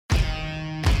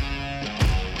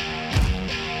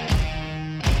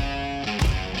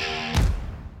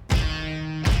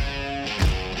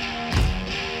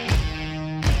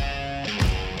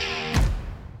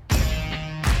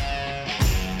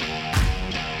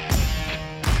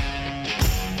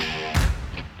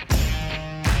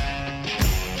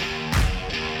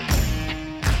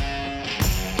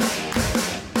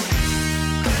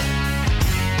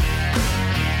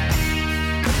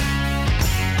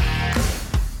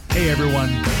Hey everyone,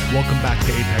 welcome back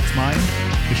to Apex Mind,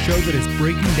 the show that is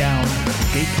breaking down the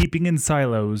gatekeeping and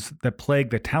silos that plague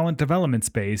the talent development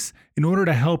space in order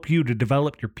to help you to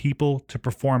develop your people to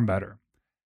perform better.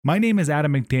 My name is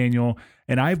Adam McDaniel,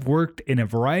 and I've worked in a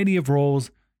variety of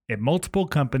roles at multiple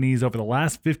companies over the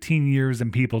last 15 years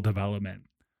in people development.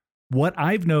 What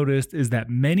I've noticed is that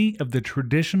many of the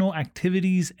traditional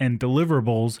activities and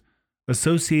deliverables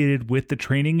associated with the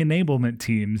training enablement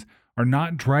teams are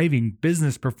not driving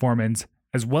business performance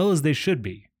as well as they should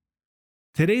be.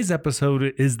 Today's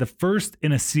episode is the first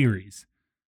in a series.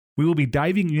 We will be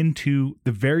diving into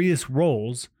the various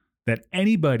roles that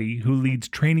anybody who leads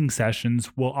training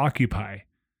sessions will occupy.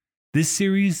 This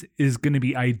series is going to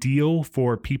be ideal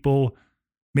for people,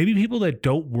 maybe people that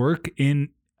don't work in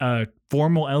a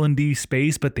formal L&D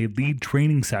space, but they lead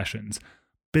training sessions,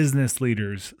 business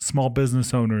leaders, small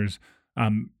business owners,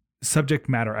 subject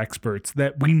matter experts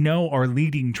that we know are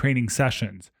leading training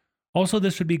sessions. Also,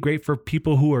 this would be great for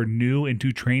people who are new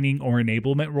into training or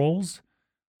enablement roles.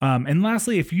 And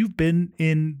lastly, if you've been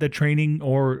in the training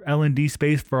or L&D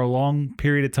space for a long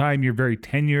period of time, you're very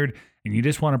tenured and you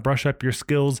just want to brush up your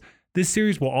skills, this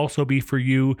series will also be for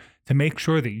you to make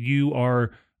sure that you are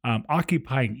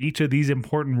occupying each of these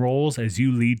important roles as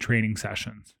you lead training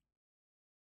sessions.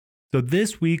 So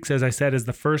this week's, as I said, is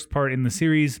the first part in the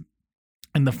series.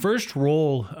 And the first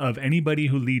role of anybody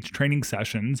who leads training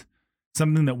sessions,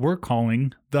 something that we're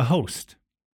calling the host.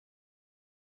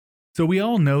 So we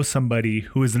all know somebody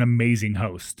who is an amazing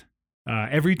host.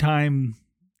 Every time,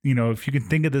 if you can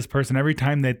think of this person, every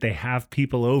time that they have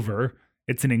people over,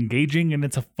 it's an engaging and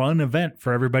it's a fun event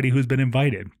for everybody who's been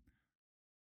invited.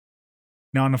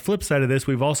 Now, on the flip side of this,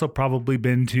 we've also probably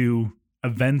been to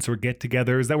events or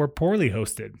get-togethers that were poorly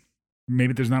hosted.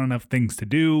 Maybe there's not enough things to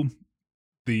do.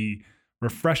 The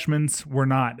refreshments were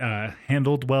not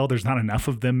handled well. There's not enough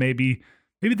of them, maybe.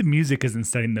 Maybe the music isn't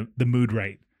setting the mood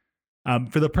right.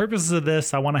 For the purposes of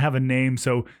this, I want to have a name.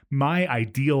 So my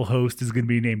ideal host is going to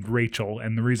be named Rachel.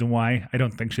 And the reason why, I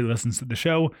don't think she listens to the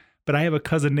show, but I have a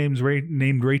cousin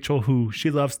named Rachel who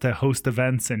she loves to host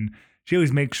events and she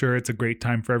always makes sure it's a great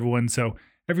time for everyone. So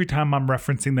every time I'm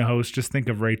referencing the host, just think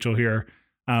of Rachel here.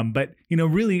 But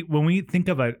really, when we think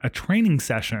of a training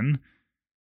session,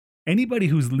 anybody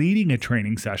who's leading a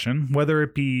training session, whether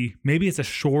it be, maybe it's a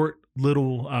short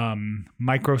little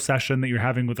micro session that you're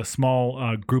having with a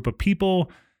small group of people,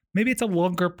 maybe it's a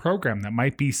longer program that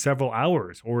might be several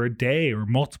hours or a day or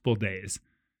multiple days.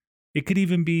 It could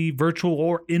even be virtual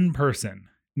or in person.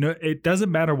 No, it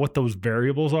doesn't matter what those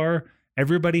variables are.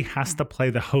 Everybody has to play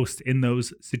the host in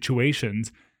those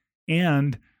situations.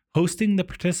 And hosting the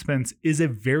participants is a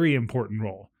very important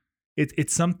role.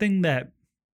 It's something that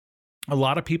a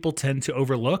lot of people tend to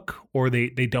overlook or they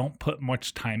don't put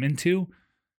much time into.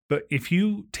 But if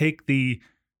you take the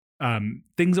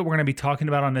things that we're going to be talking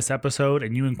about on this episode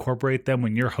and you incorporate them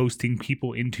when you're hosting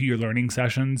people into your learning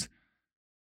sessions,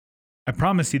 I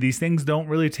promise you these things don't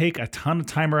really take a ton of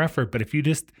time or effort. But if you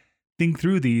just think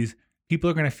through these, people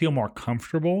are going to feel more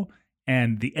comfortable.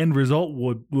 And the end result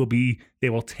will be they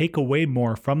will take away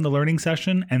more from the learning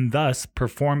session and thus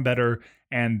perform better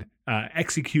and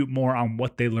execute more on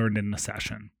what they learned in the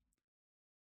session.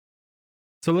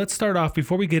 So let's start off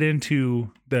before we get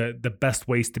into the best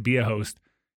ways to be a host.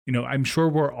 I'm sure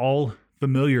we're all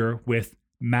familiar with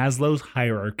Maslow's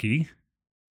hierarchy.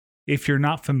 If you're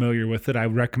not familiar with it, I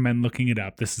would recommend looking it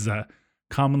up. This is a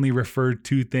commonly referred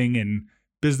to thing in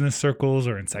business circles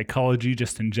or in psychology,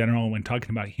 just in general, when talking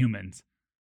about humans.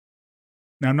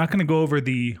 Now, I'm not going to go over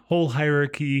the whole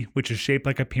hierarchy, which is shaped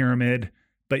like a pyramid,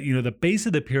 but the base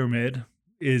of the pyramid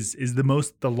is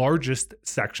the largest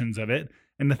sections of it,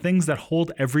 and the things that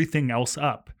hold everything else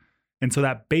up. And so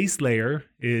that base layer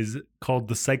is called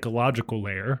the psychological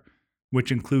layer,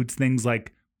 which includes things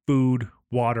like food,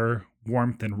 water,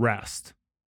 warmth, and rest.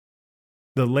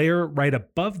 The layer right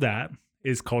above that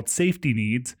is called safety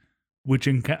needs, which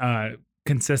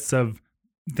consists of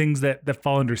things that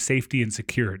fall under safety and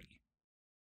security.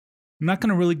 I'm not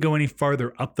going to really go any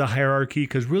farther up the hierarchy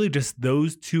because really just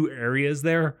those two areas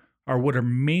there are what are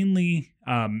mainly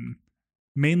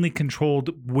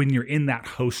controlled when you're in that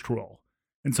host role.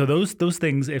 And so those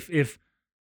things, if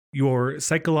your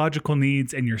psychological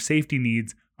needs and your safety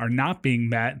needs are not being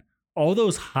met, all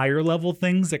those higher level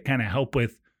things that kind of help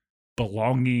with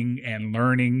belonging and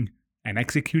learning and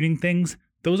executing things,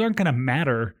 those aren't going to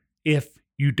matter if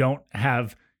you don't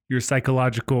have your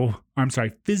physiological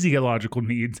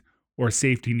needs or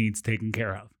safety needs taken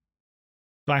care of.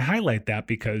 So I highlight that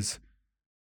because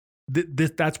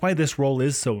that's why this role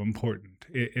is so important.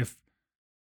 If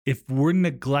we're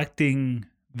neglecting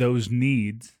those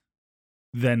needs,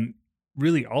 then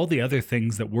really all the other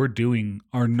things that we're doing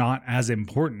are not as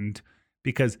important,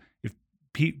 because if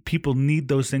people need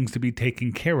those things to be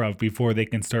taken care of before they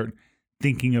can start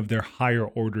thinking of their higher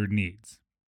order needs.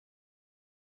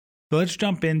 So let's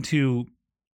jump into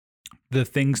the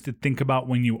things to think about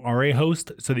when you are a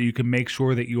host so that you can make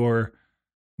sure that you're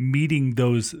meeting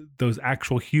those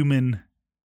actual human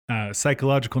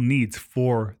psychological needs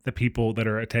for the people that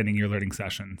are attending your learning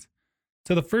sessions.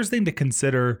 So the first thing to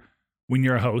consider when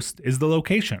you're a host is the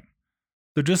location.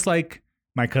 So just like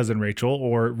my cousin Rachel,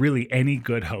 or really any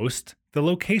good host, the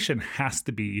location has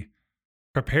to be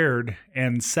prepared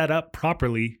and set up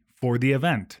properly for the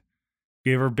event.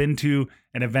 If you've ever been to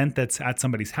an event that's at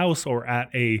somebody's house or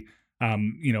at a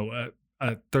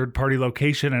third-party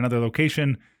location, another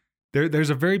location, there's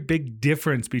a very big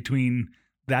difference between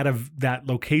that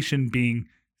location being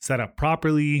set up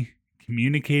properly,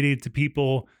 communicated to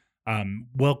people,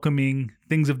 welcoming,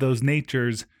 things of those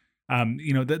natures.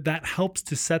 That helps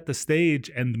to set the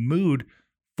stage and the mood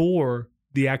for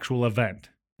the actual event.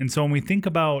 And so when we think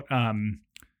about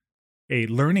a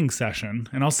learning session,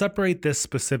 and I'll separate this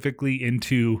specifically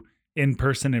into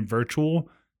in-person and virtual,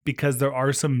 because there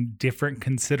are some different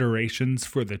considerations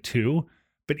for the two.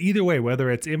 But either way,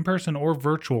 whether it's in-person or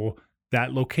virtual,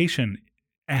 that location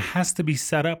has to be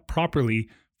set up properly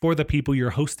for the people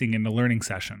you're hosting in the learning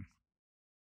session.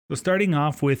 So starting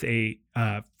off with a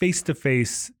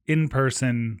face-to-face,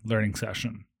 in-person learning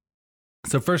session.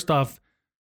 So first off,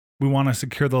 we want to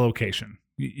secure the location.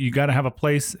 You got to have a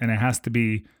place, and it has to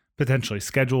be potentially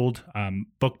scheduled,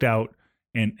 booked out,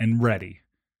 and ready.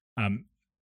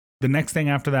 The next thing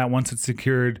after that, once it's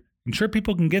secured, ensure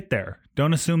people can get there.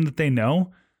 Don't assume that they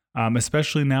know,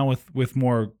 especially now with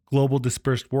more global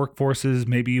dispersed workforces.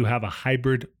 Maybe you have a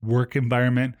hybrid work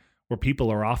environment where people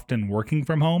are often working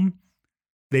from home.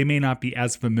 They may not be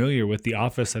as familiar with the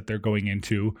office that they're going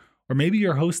into, or maybe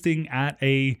you're hosting at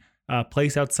a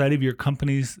place outside of your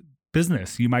company's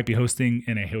business. You might be hosting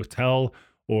in a hotel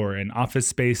or an office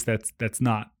space that's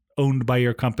not owned by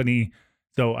your company.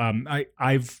 So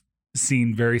I've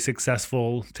seen very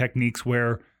successful techniques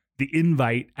where the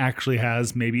invite actually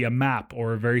has maybe a map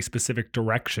or a very specific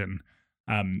direction.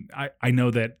 I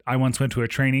know that I once went to a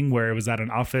training where it was at an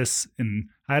office, and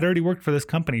I had already worked for this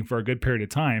company for a good period of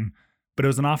time, but it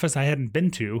was an office I hadn't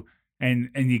been to. And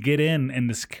you get in, and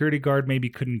the security guard maybe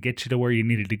couldn't get you to where you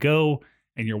needed to go,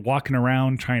 and you're walking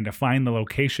around trying to find the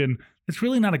location. It's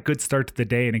really not a good start to the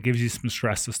day, and it gives you some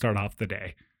stress to start off the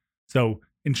day. So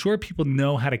ensure people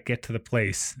know how to get to the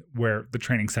place where the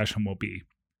training session will be.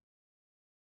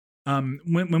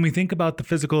 When we think about the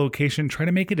physical location, try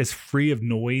to make it as free of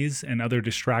noise and other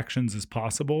distractions as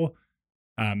possible.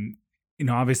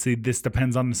 Obviously this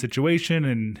depends on the situation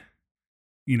and,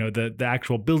 the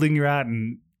actual building you're at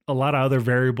and a lot of other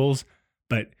variables,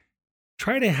 but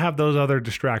try to have those other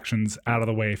distractions out of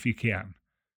the way if you can.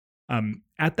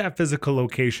 At that physical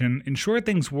location, ensure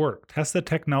things work. Test the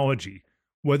technology,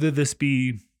 whether this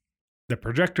be the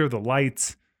projector, the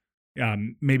lights,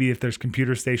 maybe if there's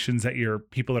computer stations that your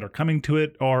people that are coming to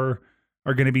it are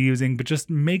going to be using, but just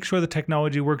make sure the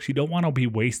technology works. You don't want to be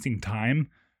wasting time.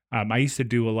 I used to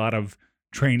do a lot of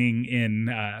training in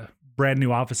brand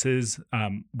new offices,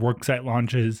 work site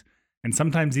launches, and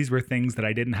sometimes these were things that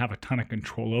I didn't have a ton of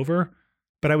control over,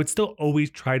 but I would still always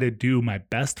try to do my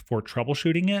best for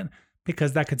troubleshooting it,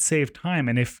 because that could save time.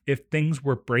 And if things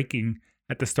were breaking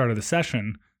at the start of the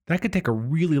session, that could take a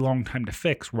really long time to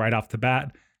fix right off the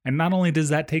bat. And not only does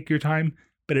that take your time,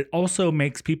 but it also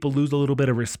makes people lose a little bit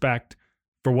of respect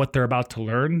for what they're about to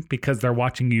learn because they're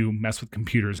watching you mess with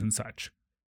computers and such.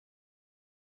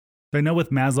 So I know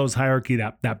with Maslow's hierarchy,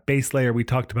 that base layer we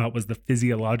talked about was the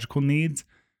physiological needs: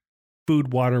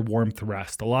 food, water, warmth,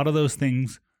 rest. A lot of those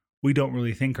things we don't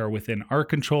really think are within our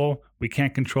control. We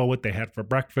can't control what they had for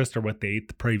breakfast or what they ate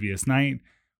the previous night.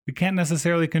 We can't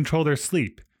necessarily control their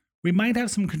sleep. We might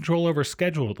have some control over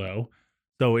schedule though.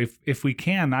 So if we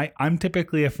can, I'm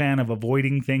typically a fan of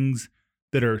avoiding things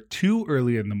that are too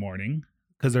early in the morning,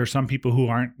 because there are some people who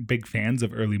aren't big fans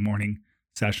of early morning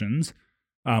sessions,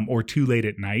 or too late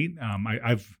at night.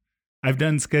 I've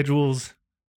done schedules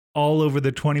all over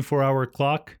the 24-hour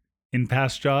clock in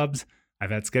past jobs.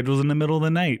 I've had schedules in the middle of the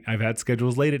night. I've had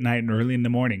schedules late at night and early in the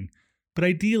morning. But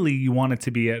ideally, you want it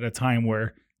to be at a time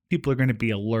where people are going to be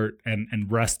alert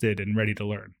and rested and ready to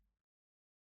learn.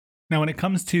 Now, when it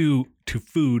comes to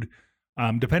food,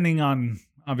 depending on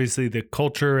obviously the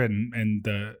culture and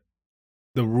the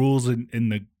rules in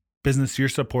the business you're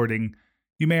supporting,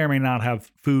 you may or may not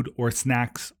have food or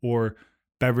snacks or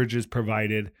beverages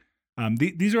provided.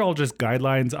 These are all just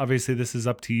guidelines. Obviously, this is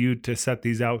up to you to set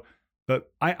these out. But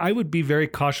I would be very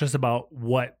cautious about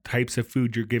what types of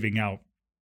food you're giving out.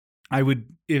 I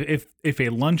would, if a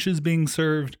lunch is being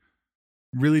served,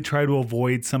 really try to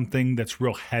avoid something that's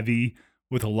real heavy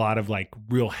with a lot of like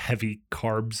real heavy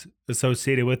carbs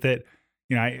associated with it.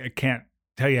 I can't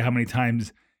tell you how many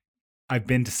times I've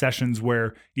been to sessions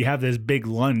where you have this big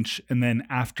lunch, and then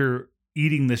after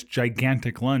eating this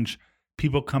gigantic lunch,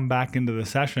 people come back into the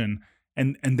session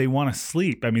and they want to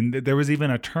sleep. I mean, there was even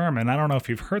a term, and I don't know if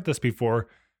you've heard this before,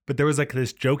 but there was like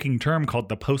this joking term called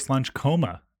the post-lunch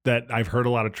coma that I've heard a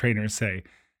lot of trainers say.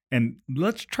 And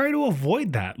let's try to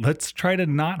avoid that. Let's try to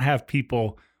not have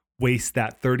people waste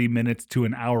that 30 minutes to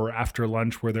an hour after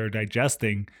lunch where they're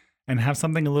digesting, and have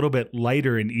something a little bit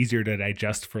lighter and easier to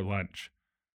digest for lunch.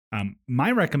 My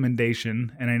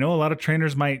recommendation, and I know a lot of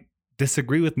trainers might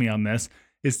disagree with me on this,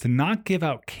 is to not give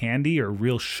out candy or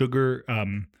real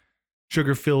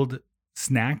sugar-filled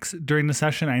snacks during the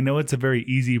session. I know it's a very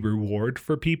easy reward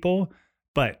for people,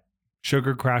 but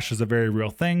sugar crash is a very real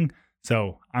thing.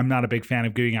 So I'm not a big fan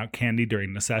of giving out candy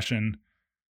during the session.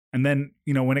 And then,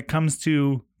 when it comes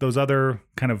to those other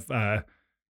kind of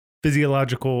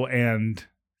physiological and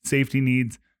safety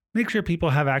needs, make sure people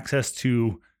have access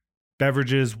to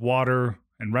beverages, water,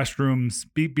 and restrooms.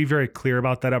 Be very clear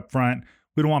about that up front.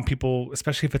 We don't want people,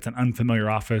 especially if it's an unfamiliar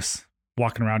office,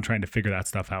 walking around trying to figure that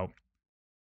stuff out.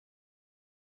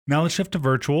 Now let's shift to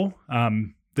virtual.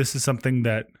 This is something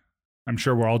that I'm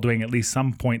sure we're all doing at least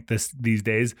some point these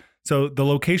days. So the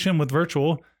location with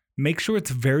virtual, make sure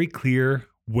it's very clear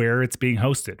where it's being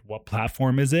hosted. What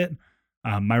platform is it?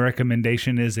 My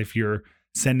recommendation is, if you're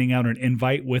sending out an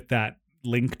invite with that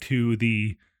link to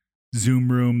the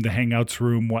Zoom room, the Hangouts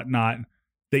room, whatnot,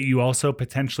 that you also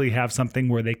potentially have something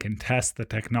where they can test the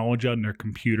technology on their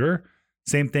computer.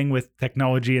 Same thing with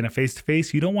technology in a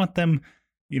face-to-face. You don't want them,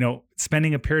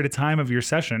 spending a period of time of your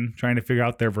session trying to figure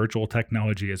out their virtual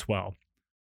technology as well.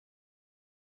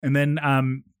 And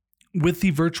then with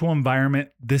the virtual environment,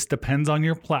 this depends on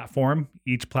your platform.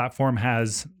 Each platform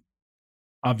has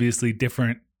obviously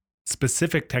different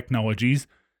specific technologies,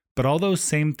 but all those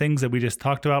same things that we just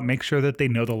talked about, make sure that they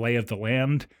know the lay of the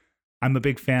land. I'm a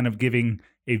big fan of giving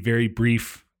a very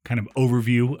brief kind of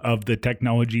overview of the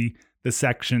technology, the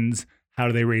sections, how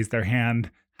do they raise their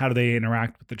hand, how do they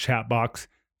interact with the chat box,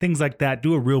 things like that.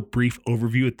 Do a real brief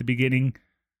overview at the beginning.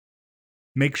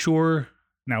 Make sure,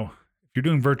 now, if you're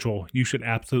doing virtual, you should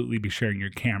absolutely be sharing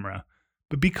your camera,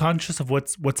 but be conscious of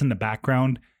what's in the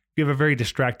background. If you have a very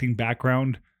distracting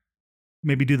background,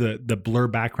 maybe do the blur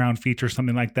background feature,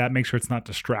 something like that. Make sure it's not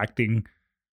distracting.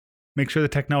 Make sure the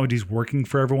technology is working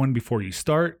for everyone before you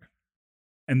start.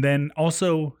 And then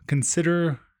also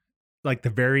consider like the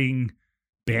varying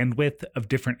bandwidth of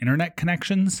different internet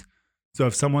connections. So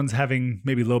if someone's having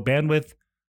maybe low bandwidth,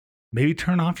 maybe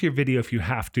turn off your video if you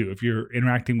have to, if you're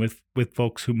interacting with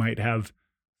folks who might have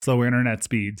slower internet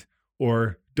speeds,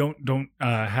 or don't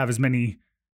have as many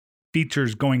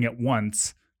features going at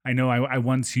once. I know I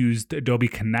once used Adobe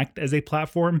Connect as a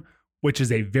platform, which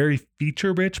is a very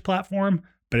feature-rich platform,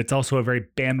 but it's also a very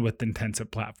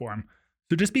bandwidth-intensive platform.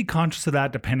 So just be conscious of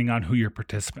that depending on who your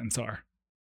participants are.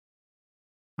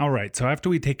 All right, so after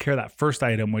we take care of that first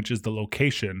item, which is the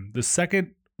location, the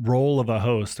second role of a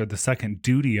host, or the second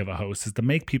duty of a host, is to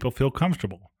make people feel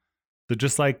comfortable. So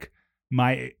just like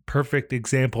my perfect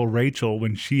example, Rachel,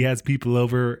 when she has people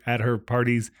over at her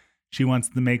parties, she wants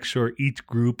to make sure each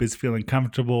group is feeling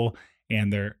comfortable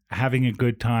and they're having a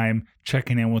good time,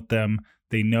 checking in with them.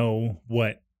 They know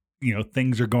what,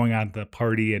 things are going on at the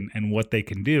party and what they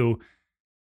can do.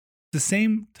 The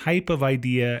same type of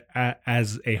idea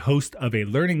as a host of a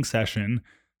learning session.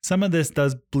 Some of this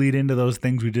does bleed into those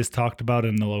things we just talked about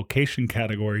in the location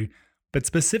category, but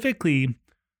specifically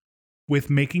with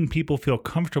making people feel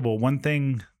comfortable, one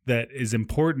thing that is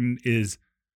important is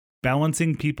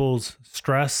balancing people's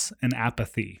stress and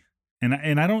apathy.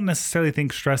 And I don't necessarily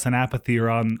think stress and apathy are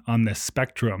on this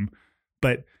spectrum,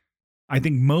 but I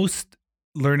think most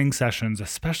learning sessions,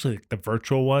 especially the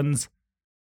virtual ones,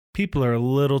 people are a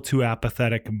little too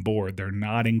apathetic and bored. They're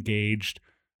not engaged.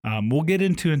 We'll get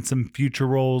into in some future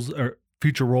roles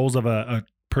of a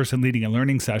person leading a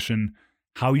learning session,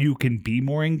 how you can be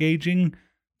more engaging,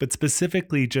 but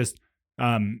specifically just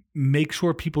make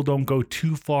sure people don't go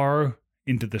too far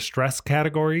into the stress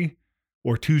category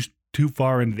or too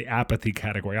far into the apathy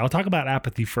category. I'll talk about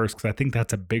apathy first because I think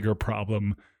that's a bigger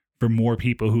problem for more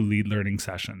people who lead learning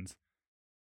sessions.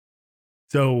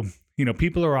 So,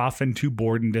 people are often too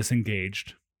bored and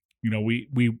disengaged.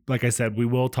 We like I said, we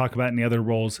will talk about in the other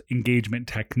roles engagement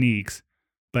techniques,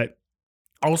 but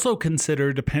also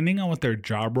consider, depending on what their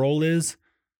job role is,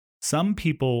 Some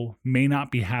people may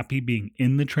not be happy being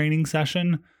in the training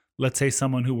session. Let's say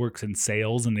someone who works in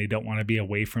sales and they don't want to be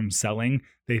away from selling.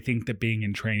 They think that being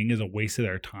in training is a waste of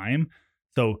their time.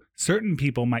 So certain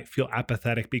people might feel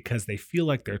apathetic because they feel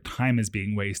like their time is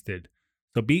being wasted.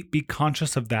 So be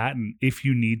conscious of that. And if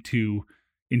you need to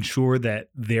ensure that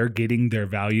they're getting their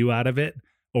value out of it,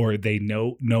 or they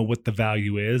know what the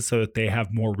value is so that they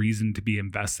have more reason to be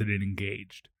invested and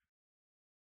engaged.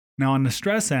 Now, on the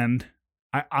stress end,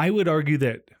 I would argue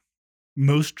that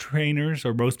most trainers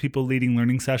or most people leading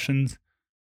learning sessions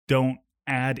don't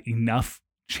add enough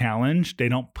challenge. They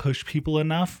don't push people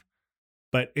enough.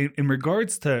 But in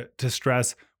regards to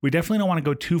stress, we definitely don't want to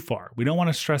go too far. We don't want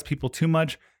to stress people too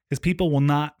much because people will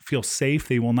not feel safe.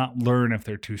 They will not learn if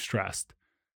they're too stressed.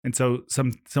 And so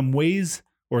some ways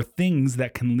or things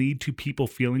that can lead to people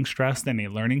feeling stressed in a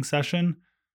learning session.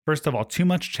 First of all, too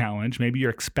much challenge. Maybe you're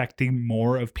expecting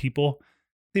more of people.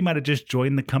 They might have just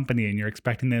joined the company and you're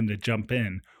expecting them to jump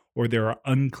in, or there are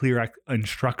unclear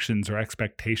instructions or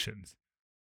expectations.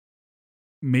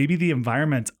 Maybe the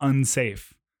environment's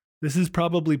unsafe. This is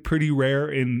probably pretty rare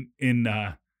in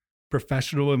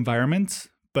professional environments,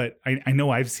 but I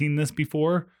know I've seen this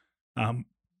before. I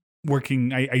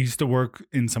used to work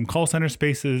in some call center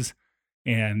spaces,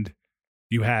 and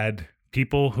you had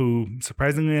people who,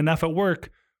 surprisingly enough, at work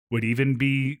would even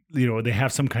be, they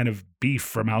have some kind of beef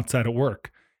from outside of work.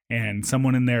 And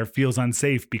someone in there feels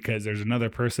unsafe because there's another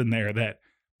person there that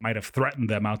might have threatened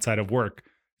them outside of work.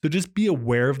 So just be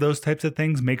aware of those types of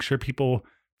things. Make sure people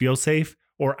feel safe.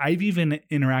 Or I've even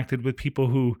interacted with people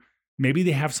who maybe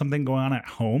they have something going on at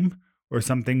home or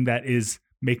something that is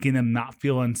making them not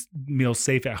feel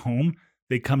safe at home.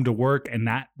 They come to work and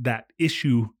that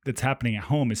issue that's happening at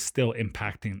home is still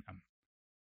impacting them.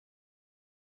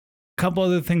 A couple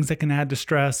other things that can add to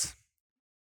stress.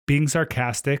 Being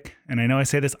sarcastic, and I know I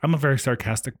say this, I'm a very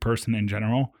sarcastic person in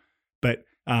general, but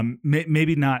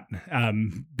maybe not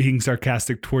being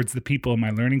sarcastic towards the people in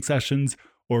my learning sessions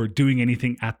or doing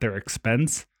anything at their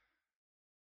expense.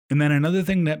 And then another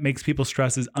thing that makes people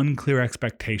stress is unclear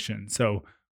expectations. So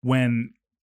when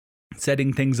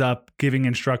setting things up, giving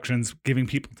instructions, giving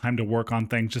people time to work on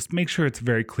things, just make sure it's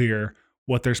very clear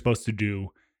what they're supposed to do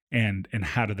and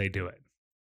how do they do it.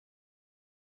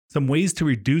 Some ways to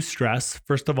reduce stress.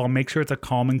 First of all, make sure it's a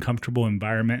calm and comfortable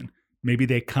environment. Maybe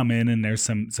they come in and there's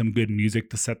some good music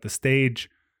to set the stage.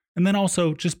 And then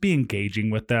also just be engaging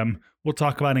with them. We'll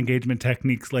talk about engagement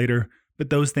techniques later, but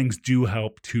those things do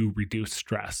help to reduce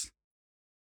stress.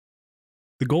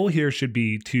 The goal here should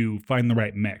be to find the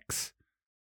right mix.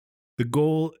 The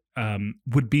goal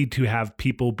would be to have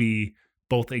people be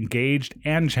both engaged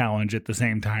and challenged at the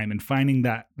same time, and finding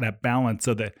that balance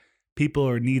so that people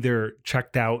are neither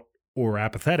checked out or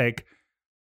apathetic,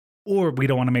 or we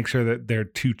don't want to make sure that they're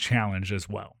too challenged as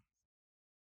well.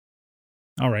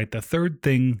 All right, the third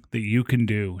thing that you can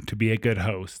do to be a good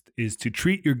host is to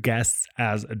treat your guests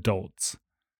as adults.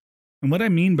 And what I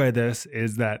mean by this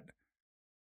is that,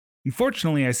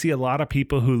 unfortunately, I see a lot of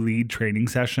people who lead training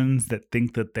sessions that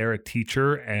think that they're a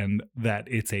teacher and that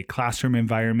it's a classroom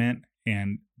environment.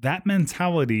 And that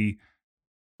mentality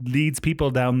leads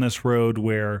people down this road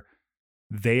where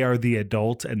they are the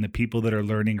adult and the people that are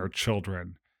learning are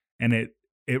children. And it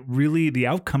really, the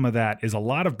outcome of that is a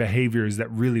lot of behaviors that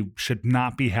really should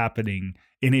not be happening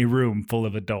in a room full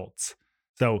of adults.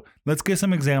 So let's get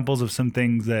some examples of some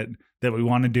things that we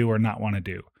want to do or not want to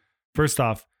do. First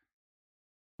off,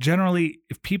 generally,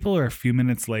 if people are a few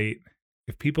minutes late,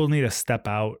 if people need to step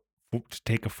out to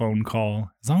take a phone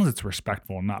call, as long as it's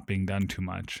respectful and not being done too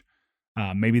much,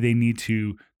 maybe they need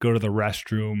to go to the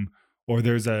restroom, or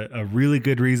there's a really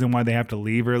good reason why they have to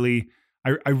leave early.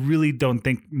 I really don't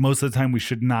think most of the time we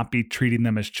should not be treating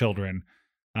them as children.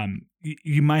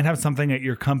 You might have something at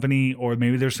your company, or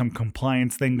maybe there's some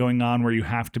compliance thing going on where you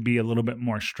have to be a little bit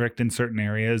more strict in certain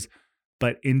areas.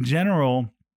 But in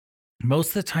general, most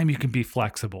of the time you can be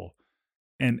flexible.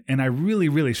 And I really,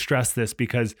 really stress this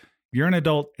because you're an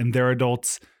adult and they're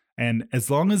adults. And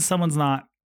as long as someone's not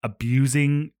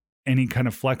abusing any kind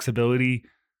of flexibility,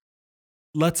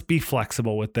 let's be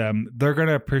flexible with them. They're going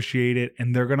to appreciate it,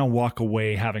 and they're going to walk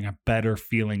away having a better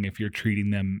feeling if you're treating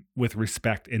them with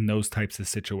respect in those types of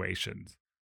situations.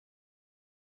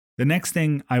 The next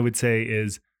thing I would say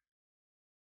is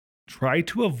try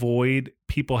to avoid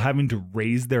people having to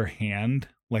raise their hand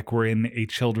like we're in a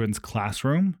children's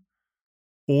classroom.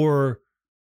 And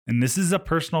this is a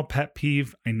personal pet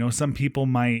peeve. I know some people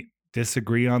might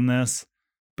disagree on this,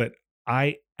 but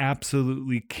I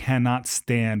absolutely cannot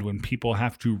stand when people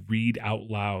have to read out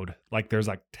loud, like there's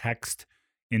like text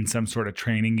in some sort of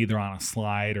training, either on a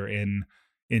slide or in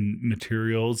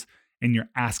materials. and you're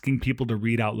asking people to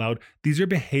read out loud, these are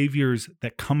behaviors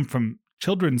that come from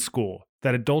children's school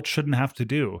that adults shouldn't have to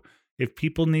do. If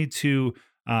people need to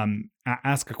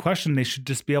ask a question, they should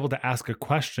just be able to ask a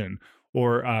question.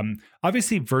 Or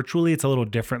obviously virtually, it's a little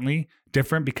different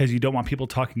because you don't want people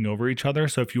talking over each other.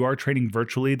 So if you are training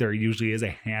virtually, there usually is a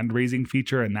hand raising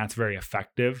feature, and that's very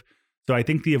effective. So I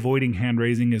think the avoiding hand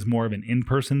raising is more of an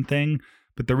in-person thing,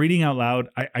 but the reading out loud,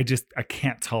 I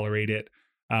can't tolerate it.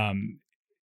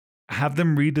 Have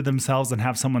them read to themselves and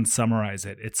have someone summarize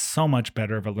it. It's so much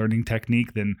better of a learning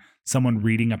technique than someone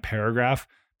reading a paragraph,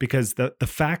 because the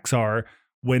facts are,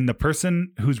 when the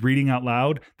person who's reading out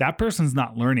loud, that person's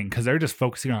not learning because they're just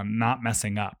focusing on not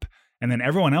messing up. And then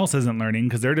everyone else isn't learning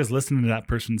because they're just listening to that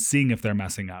person, seeing if they're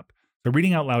messing up. So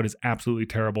reading out loud is absolutely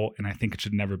terrible, and I think it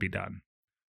should never be done.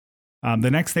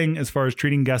 The next thing, as far as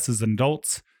treating guests as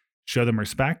adults, show them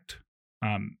respect.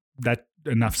 That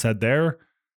enough said there.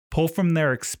 Pull from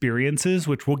their experiences,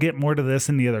 which we'll get more to this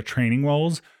in the other training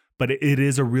roles, but it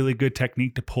is a really good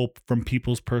technique to pull from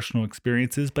people's personal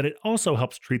experiences, but it also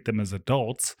helps treat them as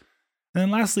adults. And then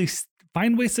lastly,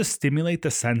 find ways to stimulate the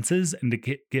senses and to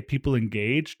get people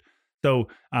engaged. So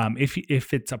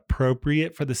if it's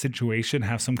appropriate for the situation,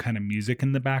 have some kind of music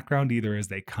in the background, either as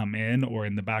they come in or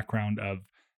in the background of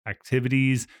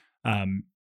activities.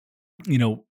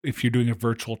 If you're doing a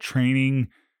virtual training,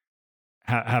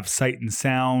 have sight and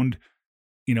sound.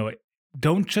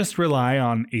 Don't just rely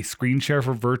on a screen share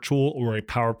for virtual or a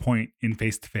PowerPoint in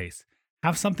face-to-face.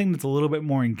 Have something that's a little bit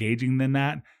more engaging than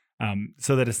that,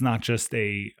 so that it's not just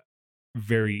a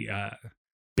very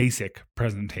basic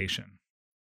presentation.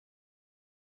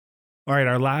 All right,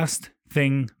 our last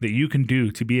thing that you can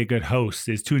do to be a good host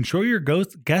is to ensure your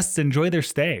guests enjoy their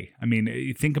stay. I mean,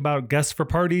 you think about guests for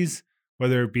parties,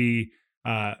 whether it be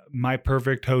my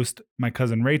perfect host, my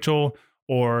cousin Rachel,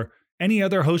 or any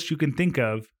other host you can think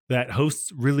of that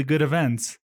hosts really good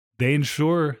events. They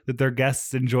ensure that their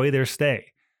guests enjoy their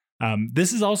stay.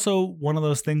 This is also one of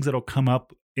those things that'll come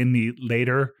up in the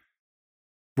later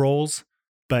roles.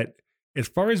 But as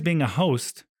far as being a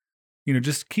host,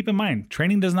 just keep in mind,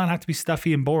 training does not have to be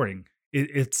stuffy and boring.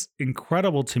 It's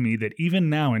incredible to me that even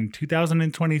now in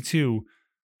 2022,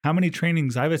 how many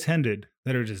trainings I've attended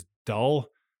that are just dull,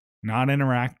 not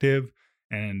interactive,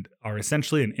 and are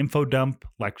essentially an info dump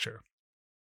lecture.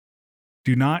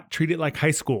 Do not treat it like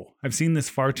high school. I've seen this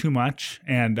far too much,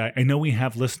 and I know we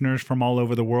have listeners from all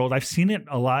over the world. I've seen it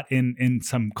a lot in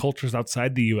some cultures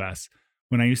outside the U.S.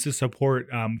 When I used to support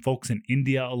folks in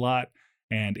India a lot,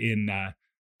 and in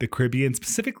the Caribbean,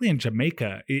 specifically in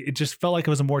Jamaica, it just felt like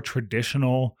it was a more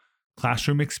traditional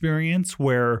classroom experience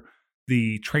where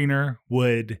the trainer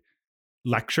would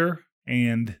lecture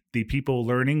and the people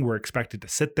learning were expected to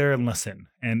sit there and listen.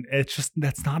 And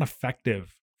that's not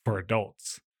effective for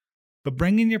adults. But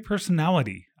bring in your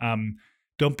personality.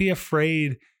 Don't be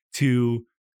afraid to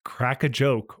crack a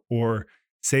joke or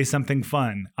say something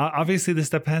fun. Obviously, this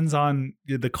depends on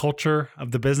the culture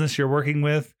of the business you're working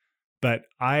with, but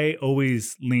I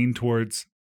always lean towards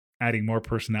adding more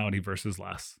personality versus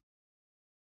less.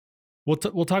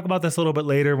 We'll talk about this a little bit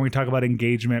later when we talk about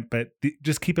engagement, but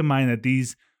just keep in mind that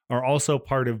these are also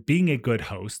part of being a good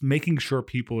host, making sure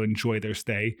people enjoy their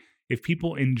stay. If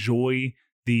people enjoy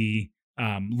the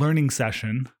learning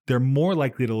session, they're more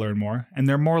likely to learn more, and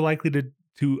they're more likely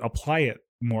to apply it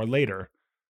more later.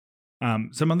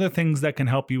 Some other things that can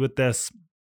help you with this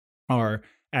are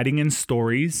adding in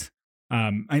stories.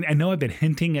 I know I've been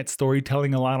hinting at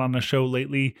storytelling a lot on the show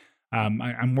lately.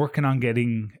 I'm working on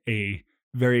getting a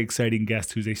very exciting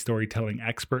guest who's a storytelling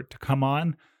expert to come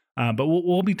on. But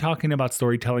we'll be talking about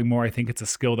storytelling more. I think it's a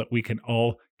skill that we can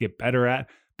all get better at.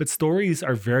 But stories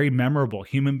are very memorable.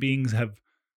 Human beings have,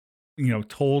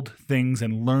 told things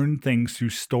and learned things through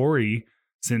story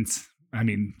since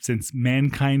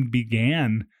mankind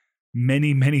began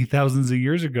many, many thousands of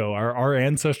years ago. Our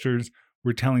ancestors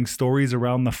were telling stories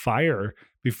around the fire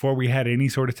before we had any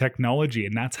sort of technology.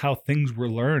 And that's how things were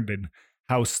learned and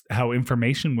how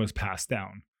information was passed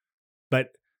down.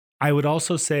 But I would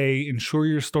also say ensure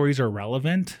your stories are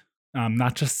relevant,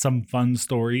 not just some fun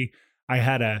story. I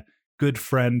had a good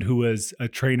friend who was a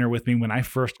trainer with me when I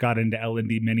first got into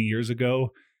L&D many years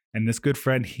ago. And this good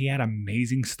friend, he had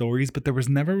amazing stories, but there was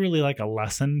never really like a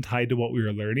lesson tied to what we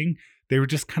were learning. They were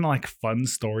just kind of like fun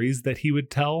stories that he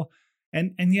would tell.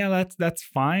 And yeah, that's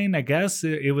fine. I guess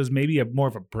it was maybe more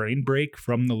of a brain break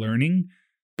from the learning.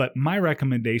 But my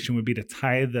recommendation would be to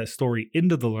tie the story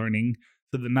into the learning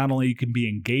so that not only you can be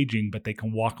engaging, but they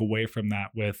can walk away from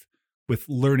that with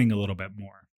learning a little bit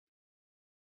more.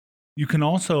 You can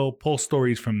also pull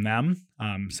stories from them.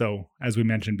 So as we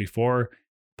mentioned before,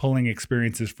 pulling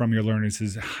experiences from your learners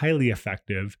is highly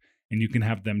effective, and you can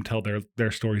have them tell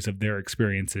their stories of their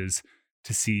experiences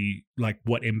to see like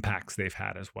what impacts they've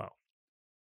had as well.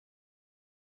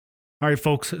 All right,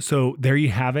 folks. So there you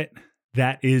have it.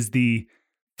 That is the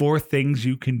 4 things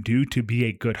you can do to be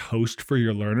a good host for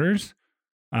your learners.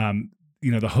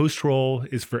 The host role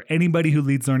is for anybody who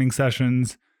leads learning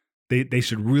sessions. They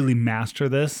should really master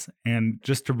this. And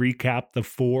just to recap the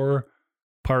 4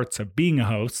 parts of being a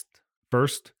host: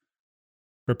 first,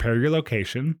 prepare your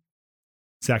location.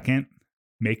 Second,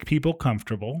 make people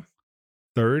comfortable.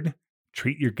 Third,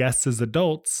 treat your guests as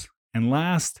adults. And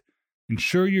last,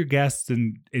 ensure your guests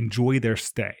enjoy their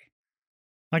stay.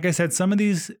 Like I said, some of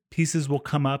these pieces will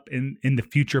come up in the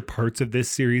future parts of this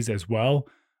series as well.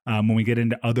 When we get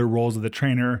into other roles of the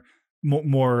trainer,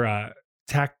 more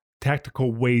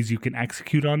tactical ways you can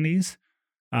execute on these.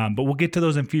 But we'll get to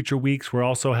those in future weeks. We'll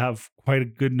also have quite a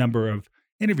good number of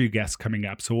interview guests coming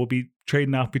up. So we'll be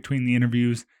trading off between the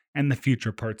interviews and the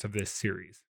future parts of this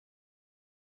series.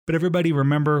 But everybody,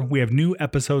 remember, we have new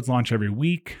episodes launch every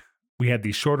week. We have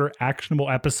these shorter, actionable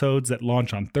episodes that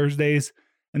launch on Thursdays.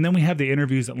 And then we have the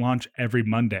interviews that launch every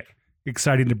Monday.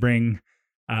 Exciting to bring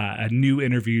a new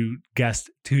interview guest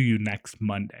to you next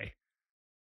Monday.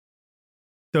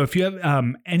 So if you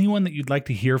have anyone that you'd like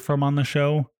to hear from on the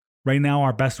show, right now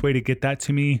our best way to get that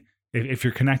to me, if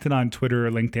you're connected on Twitter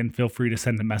or LinkedIn, feel free to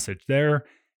send a message there.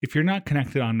 If you're not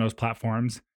connected on those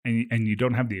platforms and you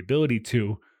don't have the ability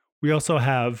to, we also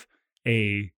have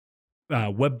a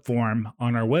web form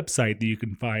on our website that you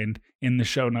can find in the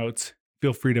show notes.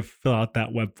 Feel free to fill out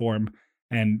that web form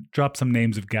and drop some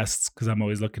names of guests, because I'm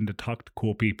always looking to talk to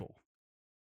cool people.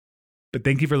 But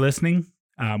thank you for listening.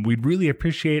 We'd really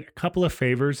appreciate a couple of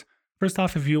favors. First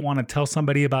off, if you want to tell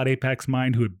somebody about Apex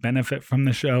Mind who would benefit from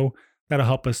the show, that'll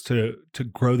help us to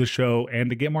grow the show and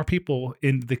to get more people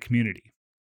into the community.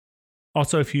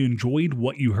 Also, if you enjoyed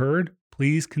what you heard,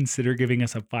 please consider giving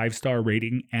us a 5-star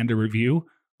rating and a review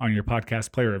on your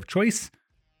podcast player of choice.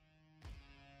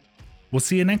 We'll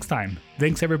see you next time.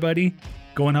 Thanks, everybody.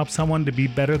 Go and help someone to be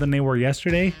better than they were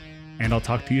yesterday, and I'll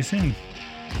talk to you soon.